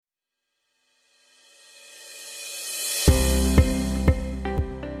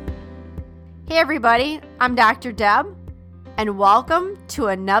everybody, I'm Dr. Deb, and welcome to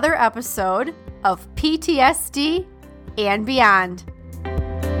another episode of PTSD and Beyond.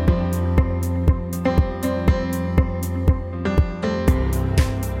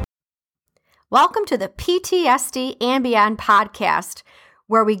 Welcome to the PTSD and Beyond podcast,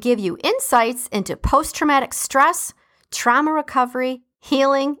 where we give you insights into post-traumatic stress, trauma recovery,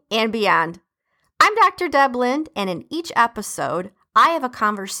 healing, and beyond. I'm Dr. Deb Lind, and in each episode, I have a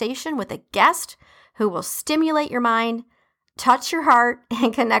conversation with a guest who will stimulate your mind, touch your heart,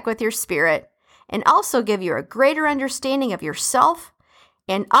 and connect with your spirit, and also give you a greater understanding of yourself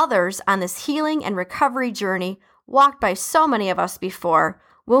and others on this healing and recovery journey walked by so many of us before,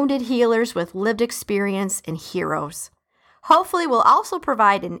 wounded healers with lived experience and heroes. Hopefully, we'll also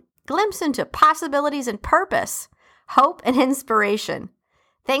provide a glimpse into possibilities and purpose, hope, and inspiration.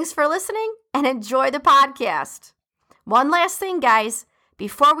 Thanks for listening and enjoy the podcast. One last thing, guys,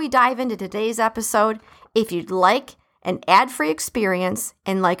 before we dive into today's episode, if you'd like an ad-free experience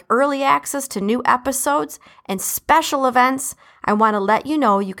and like early access to new episodes and special events, I want to let you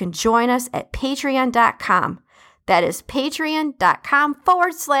know you can join us at patreon.com. That is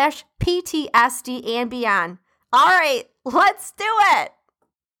patreon.com/PTSD and beyond. All right, let's do it.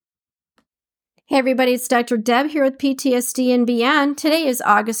 Hey everybody, it's Dr. Deb here with PTSD and Beyond. Today is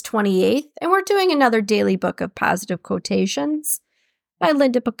August 28th, and we're doing another daily book of positive quotations by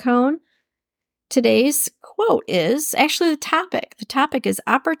Linda Picone. Today's quote is actually the topic. The topic is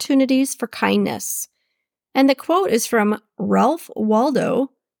opportunities for kindness. And the quote is from Ralph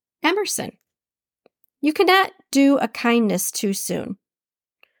Waldo Emerson. You cannot do a kindness too soon,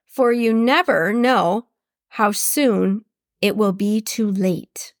 for you never know how soon it will be too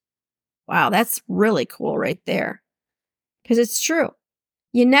late. Wow, that's really cool right there. Because it's true.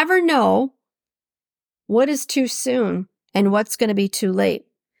 You never know what is too soon and what's going to be too late.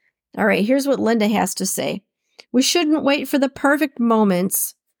 All right, here's what Linda has to say. We shouldn't wait for the perfect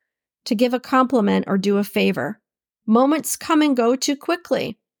moments to give a compliment or do a favor. Moments come and go too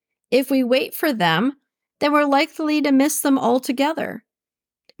quickly. If we wait for them, then we're likely to miss them altogether.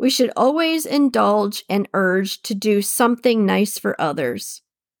 We should always indulge and urge to do something nice for others.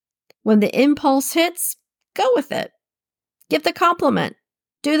 When the impulse hits, go with it. Give the compliment.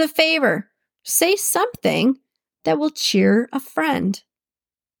 Do the favor. Say something that will cheer a friend.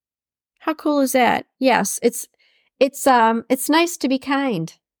 How cool is that? Yes, it's nice to be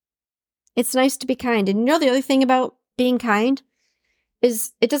kind. It's nice to be kind. And you know the other thing about being kind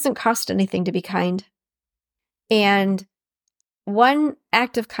is it doesn't cost anything to be kind. And one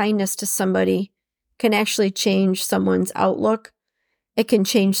act of kindness to somebody can actually change someone's outlook. It can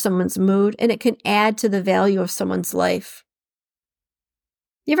change someone's mood, and it can add to the value of someone's life.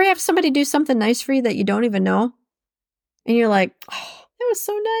 You ever have somebody do something nice for you that you don't even know? And you're like, oh, that was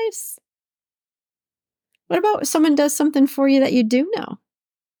so nice. What about if someone does something for you that you do know?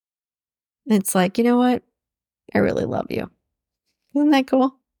 And it's like, you know what? I really love you. Isn't that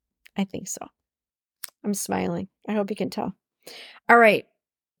cool? I think so. I'm smiling. I hope you can tell. All right.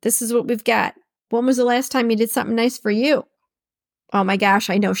 This is what we've got. When was the last time you did something nice for you? Oh my gosh,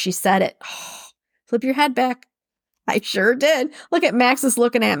 I know she said it. Oh, flip your head back. I sure did. Look at Max is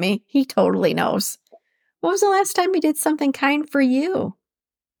looking at me. He totally knows. When was the last time you did something kind for you?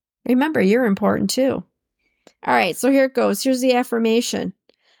 Remember, you're important too. All right, so here it goes. Here's the affirmation.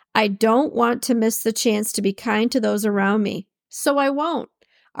 I don't want to miss the chance to be kind to those around me, so I won't.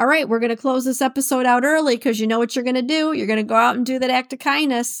 All right, we're going to close this episode out early because you know what you're going to do. You're going to go out and do that act of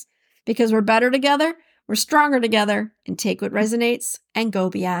kindness because we're better together. We're stronger together, and take what resonates and go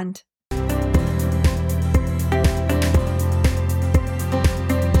beyond.